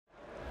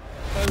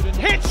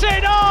It's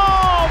in!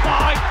 Oh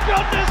my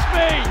goodness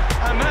me!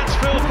 And that's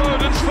PHIL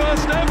Foden's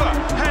first ever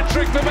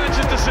hat-trick for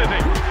Manchester City.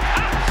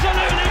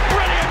 Absolutely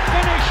brilliant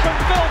finish from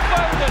PHIL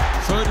Foden.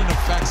 Foden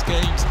affects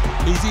games.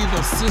 He's either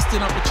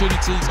assisting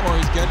opportunities or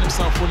he's getting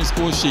himself on his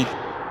score sheet.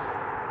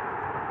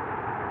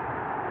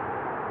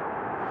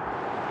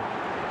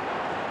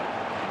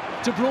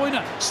 De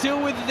Bruyne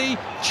still with the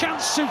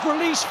chance to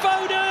release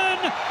Foden.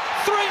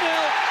 3-0.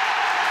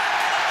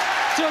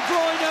 De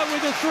Bruyne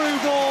with a through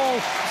ball.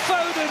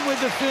 Foden with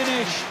the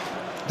finish.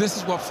 This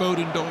is what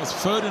Foden does.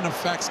 Foden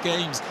affects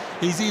games.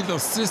 He's either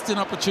assisting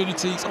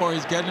opportunities or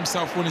he's getting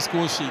himself on his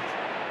score sheet.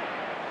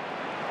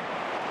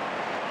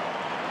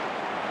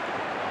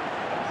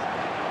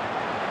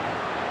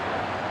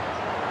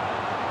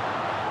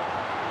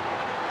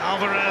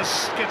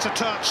 Alvarez gets a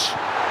touch.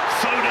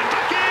 Foden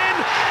back in.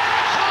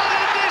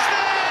 Haaland is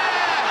there.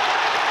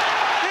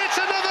 It's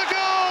another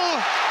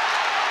goal.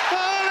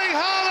 Erling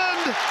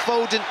Haaland.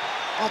 Foden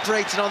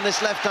operating on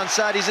this left-hand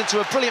side. He's into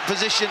a brilliant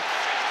position.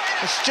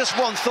 It's just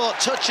one thought: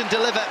 touch and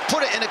deliver.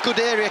 Put it in a good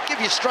area. Give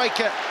your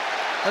striker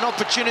an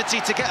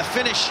opportunity to get a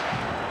finish.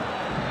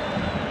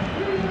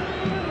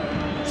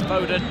 It's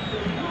Foden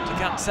to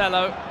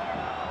Cancelo.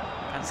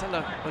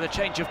 Cancelo with a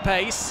change of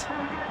pace.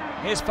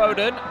 Here's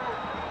Foden.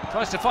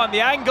 Tries to find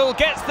the angle,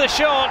 gets the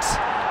shot,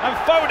 and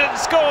Foden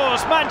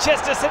scores.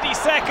 Manchester City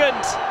second.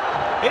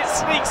 It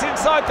sneaks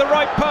inside the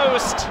right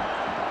post.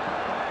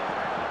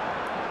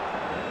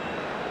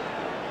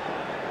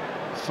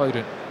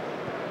 Foden.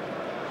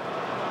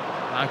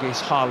 Now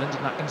goes Haaland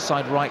in that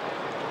inside right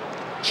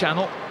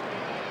channel.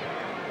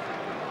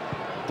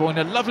 Bruyne,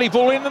 a lovely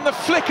ball in, and the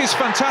flick is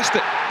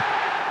fantastic.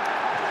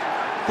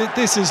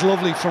 This is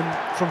lovely from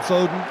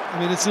Foden. I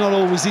mean, it's not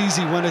always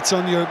easy when it's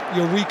on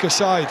your weaker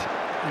side.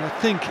 And I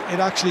think it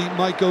actually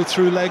might go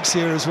through legs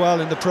here as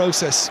well in the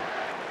process.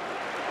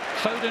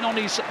 Foden on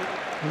his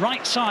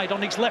right side,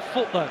 on his left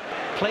foot though.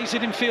 Plays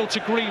it in field to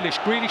Grealish.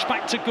 Grealish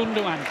back to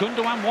Gundogan.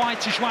 Gundogan wide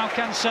to Joao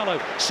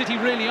Cancelo.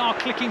 City really are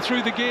clicking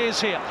through the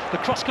gears here.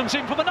 The cross comes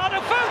in from Bernardo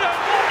Foden.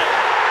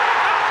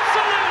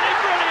 Absolutely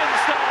brilliant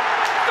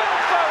start. PHIL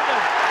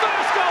Foden,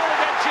 first goal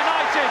against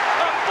United.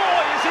 And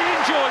boy, has he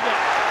enjoyed it.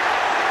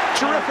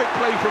 Terrific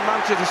play from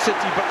Manchester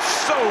City, but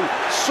so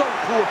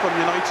poor from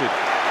United.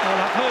 Well,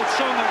 I've heard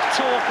so much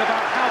talk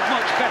about how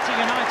much better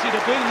United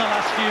have been the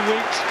last few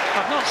weeks.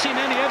 I've not seen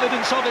any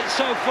evidence of it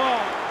so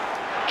far.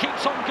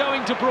 Keeps on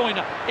going De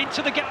Bruyne,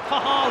 into the gap for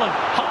Haaland.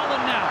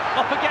 Haaland now,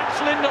 up against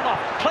Lindelof,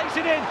 plays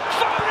it in.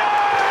 Foden!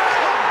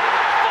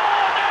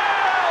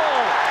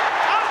 4-0!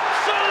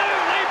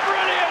 Absolutely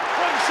brilliant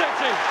from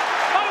City.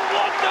 A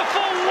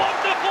wonderful,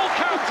 wonderful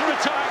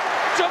counter-attack.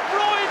 De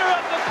Bruyne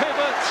at the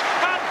pivot,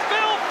 and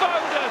PHIL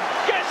Foden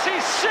gets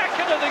his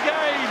second of the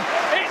game.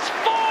 It's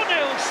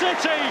 4-0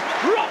 City.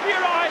 Rub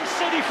your eyes,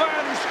 City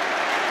fans.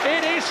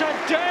 It is a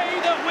day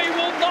that we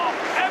will not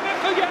ever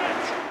forget.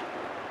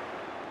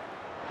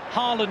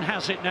 Haaland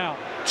has it now.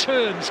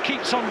 Turns,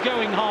 keeps on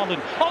going.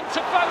 Haaland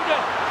onto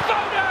Foden.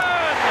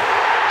 Foden!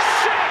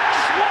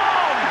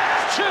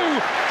 6-1. 2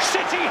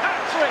 City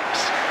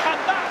hat-tricks, and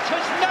that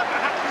has never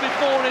happened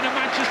before in a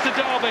Manchester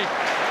derby.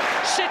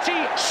 City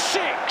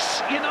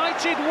 6,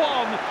 United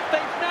 1.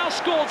 They've now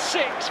scored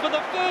 6 for the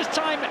first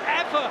time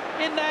ever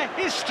in their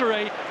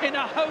history in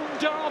a home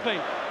derby.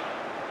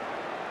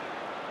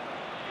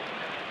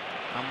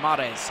 And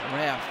Mahrez,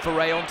 rare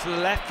foray onto the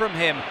left from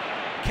him.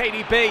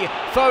 KDB,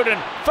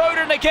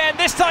 Foden again,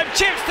 this time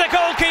chips the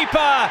goalkeeper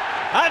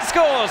and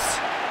scores.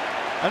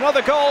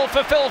 Another goal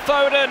for PHIL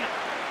Foden,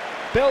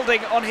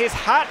 building on his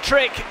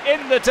hat-trick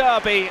in the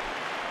derby.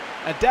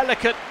 A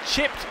delicate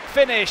chipped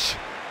finish.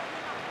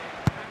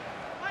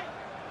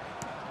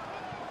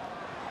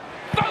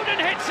 Foden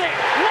hits it,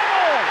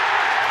 1-1.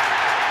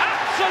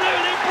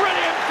 Absolutely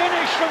brilliant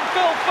finish from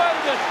PHIL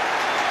Foden.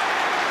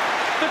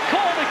 The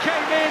corner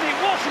came in, it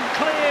wasn't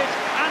cleared,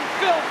 and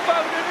PHIL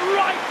Foden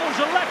rifles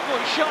a left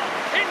foot shot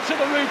into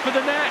the roof of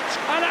the net.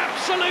 An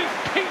absolute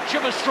peach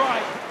of a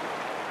strike.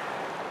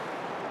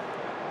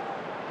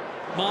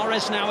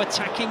 Mahrez now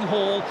attacking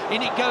Hall,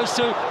 in it goes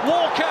to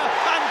Walker,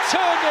 and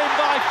turned in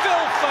by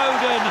PHIL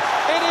Foden.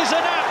 It is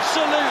an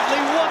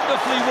absolutely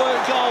wonderfully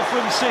worked goal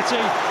from City.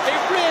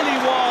 It really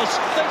was.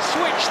 They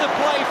switched the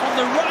play from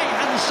the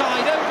right-hand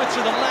side over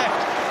to the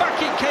left. Back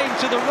it came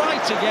to the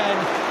right again,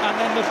 and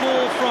then the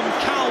ball from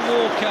Kyle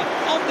Walker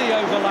on the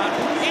overlap,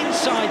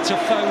 inside to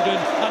Foden,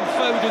 and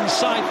Foden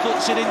side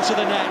foots it into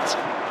the net.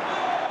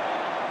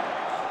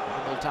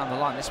 Ball down the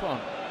line, this one.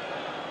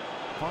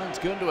 Finds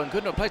Gundogan,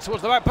 Gundogan plays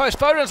towards the back post,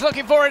 Foden's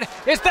looking for it,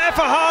 it's there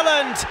for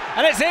Haaland,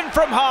 and it's in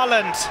from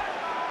Haaland.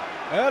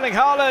 Erling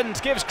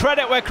Haaland gives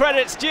credit where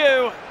credit's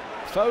due.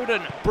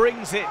 Foden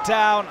brings it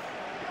down,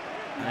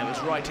 and it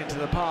was right into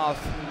the path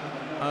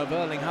of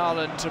Erling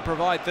Haaland to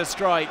provide the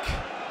strike.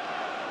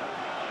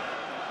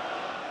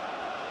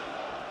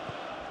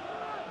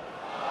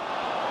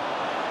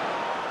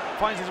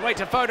 Finds his way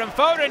to Foden,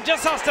 Foden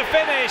just has to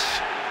finish,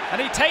 and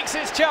he takes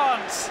his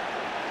chance.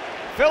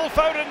 PHIL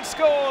Foden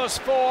scores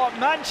for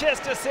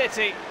Manchester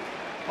City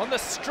on the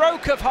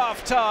stroke of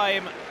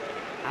half-time.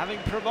 Having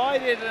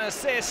provided an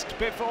assist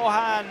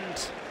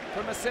beforehand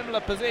from a similar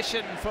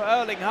position for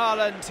Erling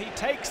Haaland, he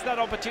takes that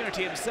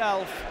opportunity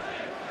himself.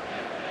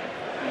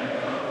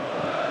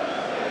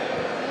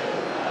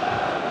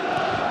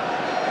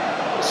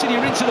 City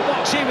are into the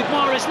box here with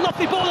Mahrez.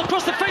 Lovely ball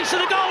across the face of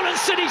the goal and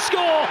City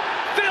score.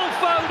 PHIL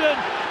Foden,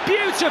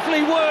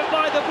 beautifully worked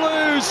by the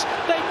Blues.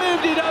 They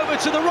moved it over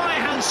to the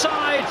right-hand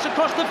side. It's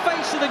across the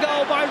face of the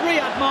goal by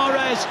Riyad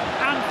Mahrez,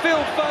 and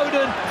PHIL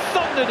Foden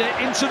thundered it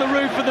into the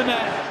roof of the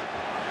net.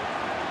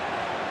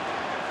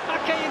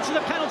 Into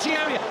the penalty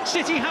area.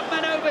 City have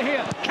men over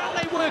here. Can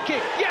they work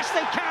it? Yes,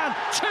 they can.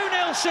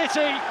 2-0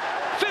 City.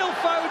 PHIL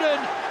Foden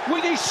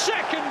with his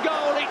second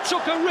goal. It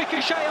took a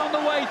ricochet on the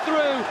way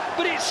through,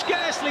 but it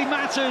scarcely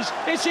matters.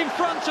 It's in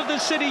front of the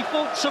City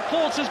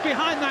supporters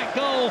behind that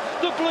goal.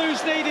 The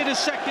Blues needed a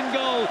second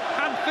goal,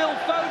 and PHIL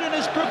Foden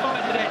has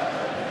provided it.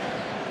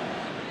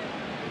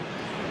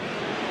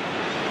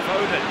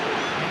 Foden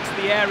into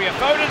the area.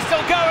 Foden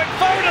still going.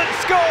 Foden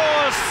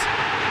scores!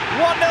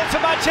 1-0 to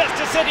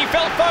Manchester City.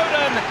 PHIL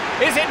Foden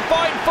is in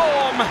fine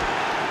form,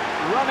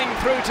 running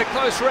through to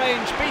close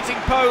range, beating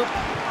Pope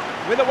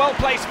with a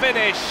well-placed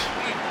finish.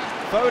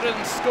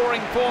 Foden's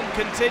scoring form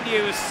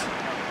continues.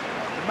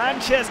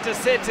 Manchester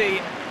City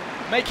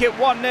make it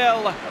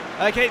 1-0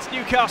 against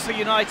Newcastle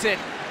United.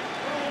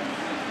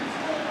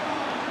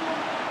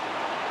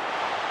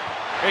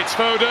 It's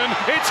Foden,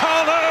 it's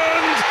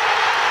Haaland!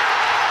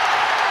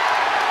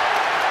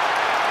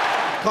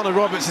 Connor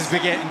Roberts has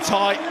been getting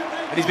tight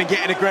and he's been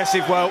getting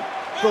aggressive. Well,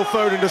 PHIL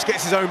Foden just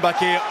gets his own back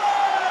here.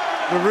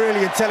 A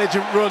really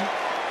intelligent run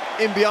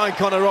in behind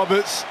Connor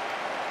Roberts.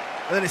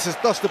 And then it's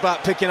just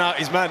about picking out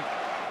his man.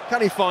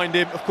 Can he find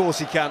him? Of course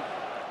he can.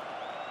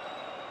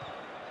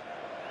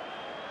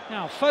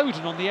 Now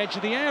Foden on the edge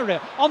of the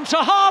area. Onto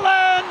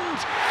Haaland!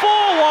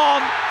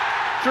 4-1!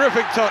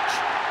 Terrific touch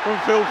from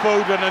PHIL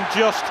Foden, and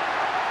just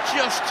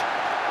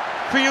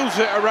feels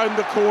it around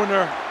the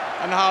corner,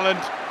 and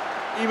Haaland,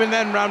 even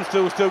then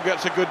Ramsdale still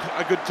gets a good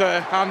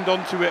hand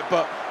onto it,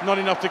 but not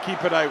enough to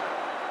keep it out.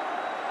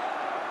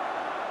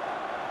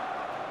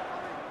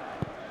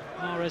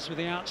 Mahrez with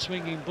the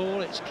out-swinging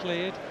ball, it's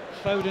cleared.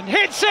 Foden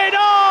hits it!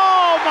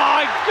 Oh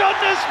my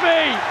goodness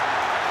me!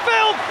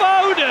 PHIL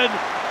Foden,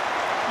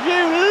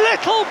 you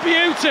little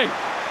beauty!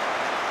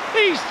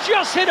 He's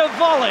just hit a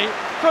volley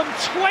from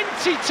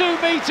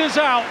 22 metres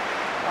out.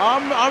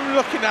 I'm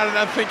looking at it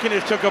and thinking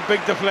it took a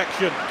big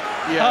deflection.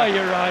 Yeah. Oh,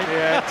 you're right.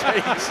 Yeah, it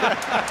takes.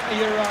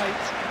 You're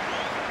right.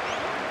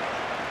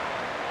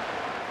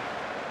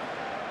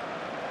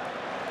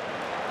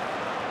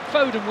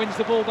 Foden wins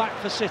the ball back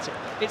for City.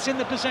 It's in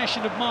the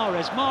possession of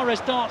Mahrez. Mahrez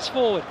darts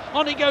forward.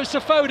 On it goes to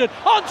Foden.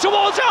 On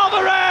towards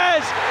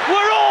Alvarez!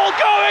 We're all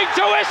going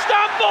to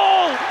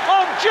Istanbul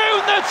on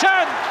June the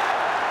 10th.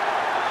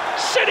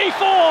 City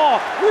 4,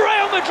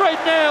 Real Madrid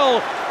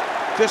 0.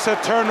 Just a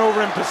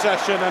turnover in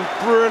possession and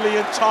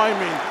brilliant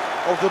timing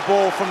of the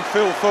ball from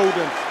PHIL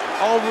Foden.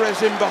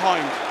 Alvarez in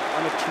behind,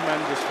 and a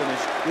tremendous finish.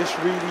 This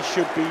really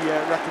should be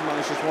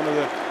recognised as one of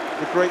the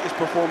greatest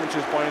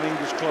performances by an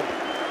English club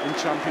in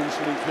Champions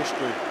League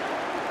history.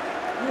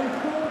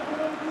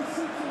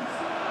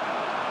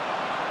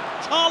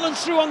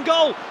 Haaland's through on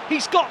goal.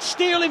 He's got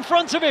Steele in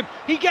front of him.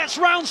 He gets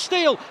round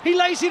Steele. He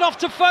lays it off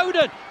to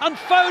Foden, and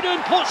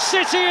Foden puts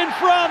City in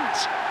front.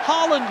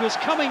 Haaland was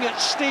coming at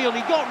Steele.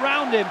 He got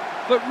round him,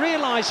 but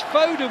realised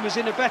Foden was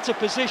in a better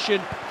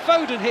position.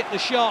 Foden hit the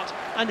shot,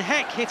 and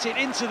Heck hit it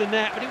into the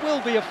net, but it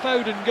will be a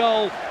Foden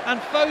goal. And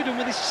Foden,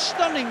 with his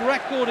stunning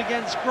record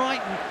against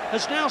Brighton,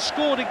 has now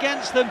scored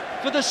against them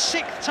for the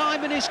 6th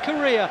time in his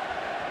career.